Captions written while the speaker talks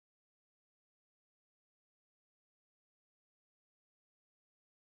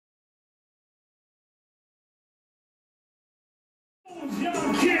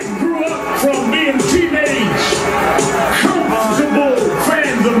Young kids grew up from being teenage, comfortable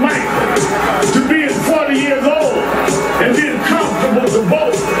fans of Michael to being 40 years old and being comfortable to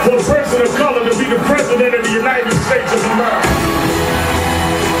vote for a person of color to be the president of the United States of America.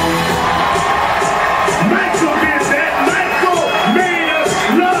 Michael did that. Michael made us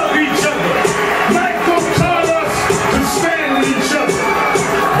love each other. Michael taught us to stand with each other.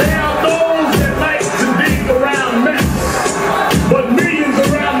 There are those that like to dig around mess, but millions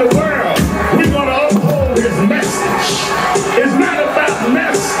around the world, we're going to uphold his message. It's not about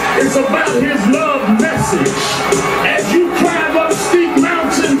mess, it's about his love message. As you climb up steep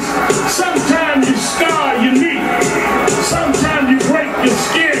mountains, sometimes you scar your knee, sometimes you break your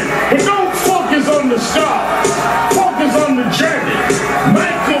skin, but don't focus on the scar, focus on the journey.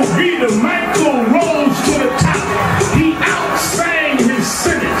 Michael beat him, Michael rose to the top. He outsang his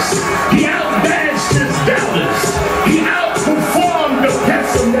cynics, he outdanced his doubters, he outperformed the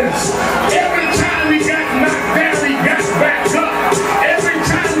pessimists. Every time he got knocked down, he got back up. Every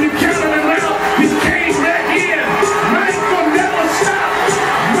time you counted him out, he came back in. Michael never stopped.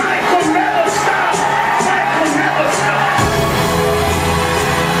 Michael never stopped. Michael never stopped.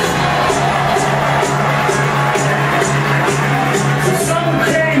 The song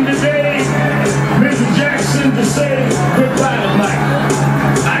came today, Mr. Jackson, to say goodbye to Michael.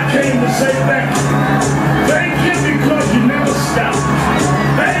 I came to say thank you. Thank you because you never stopped.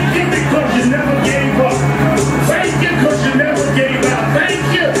 Thank you because you never gave up. Thank you because you never gave out. Thank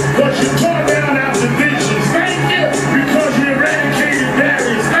you because you tore down our divisions. Thank you because you eradicated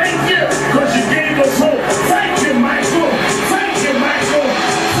barriers. Thank you because you gave us hope. Thank you, Michael. Thank you, Michael.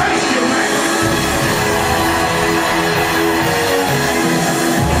 Thank you, Michael.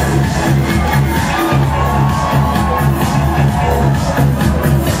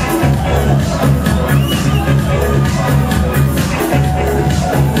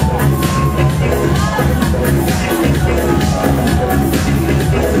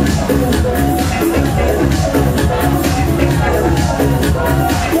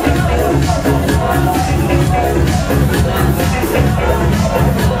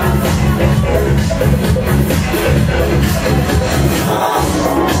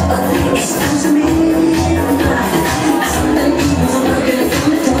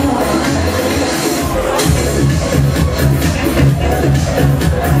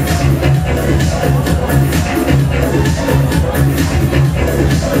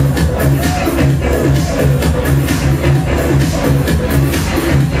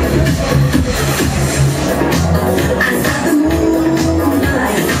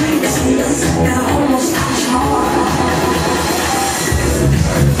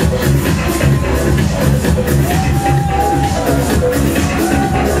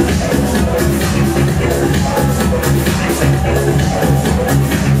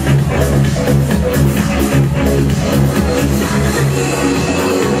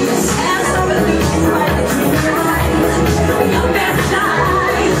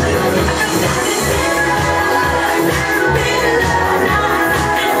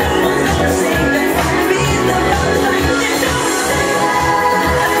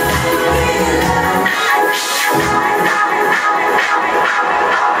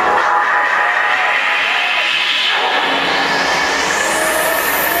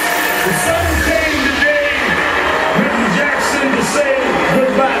 The sun came today, Mr. Jackson, to say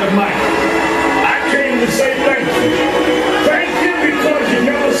goodbye to Michael. I came to say thank you. Thank you because you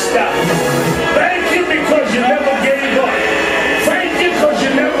never stopped. Thank you because you never gave up. Thank you because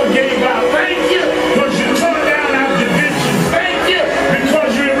you never gave out. Thank you because you tore down our divisions. Thank you because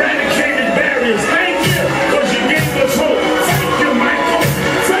you eradicated barriers. Thank you because you gave us hope. Thank you, Michael.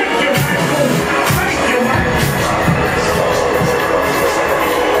 Thank you, Michael. Thank you, Michael.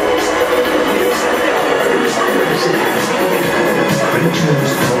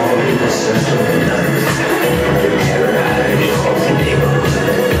 Creatures fall in the search of the night, the terrorize of the neighborhood.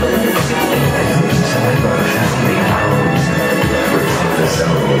 Every time a family hound, without the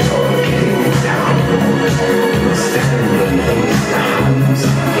sounds of getting down, will stand beneath the hounds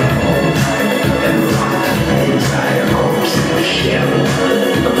of yell, and rot inside hopes and shell.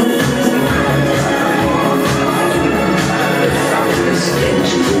 The foul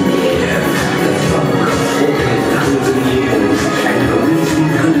stench is in the air, the funk of 40,000 years, and the reason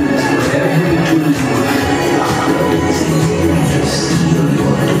comes for every dream. The closing to steal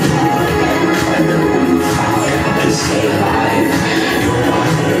your doom, and the only fight to stay alive, your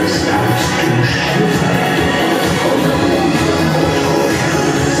body starts to shiver.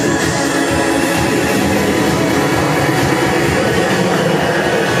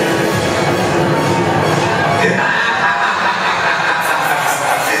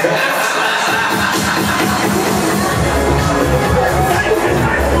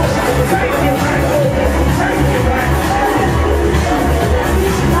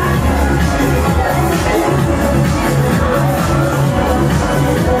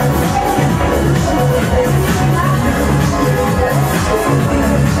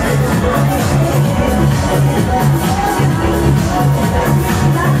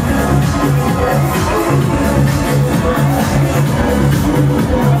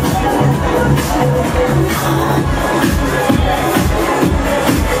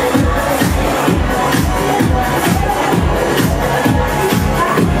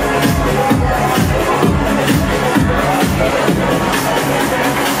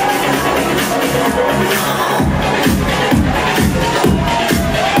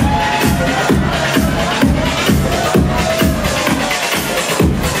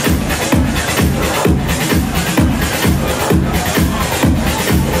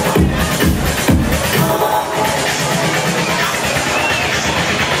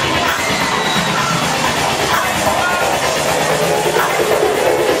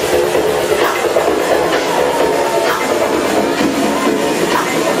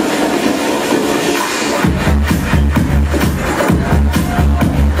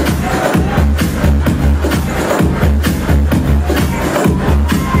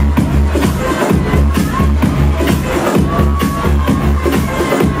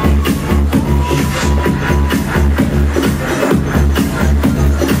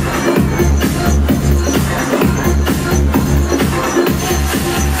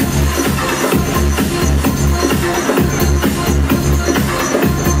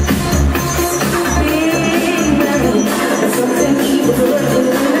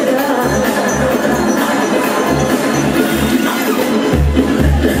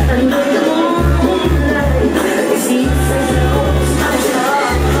 We'll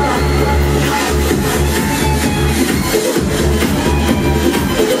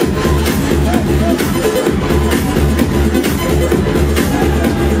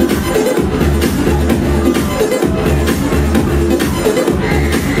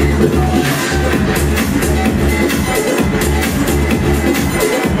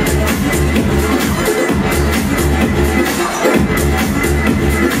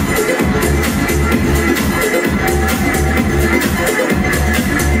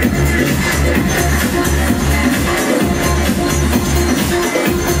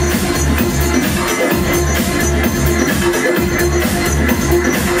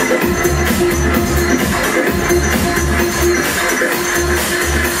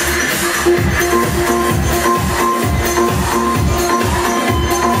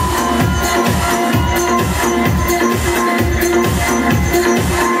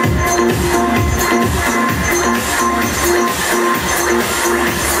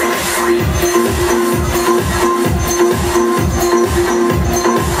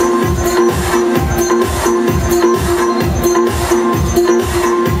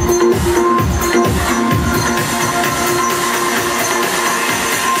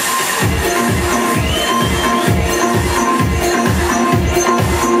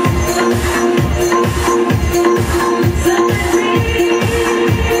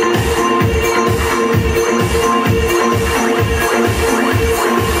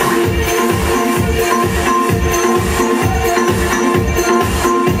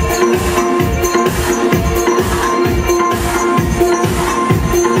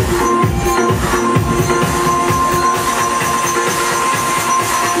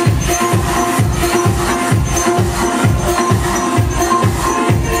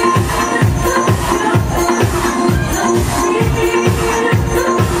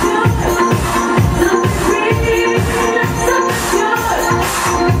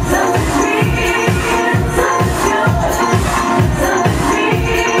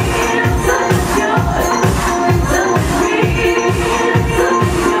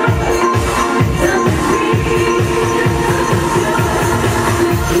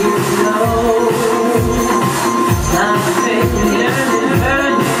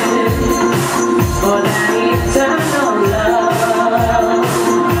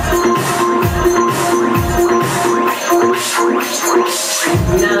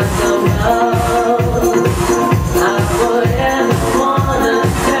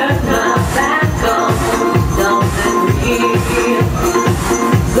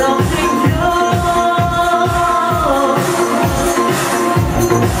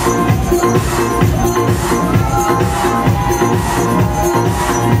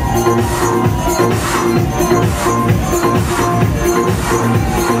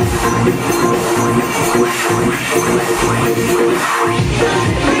be right back.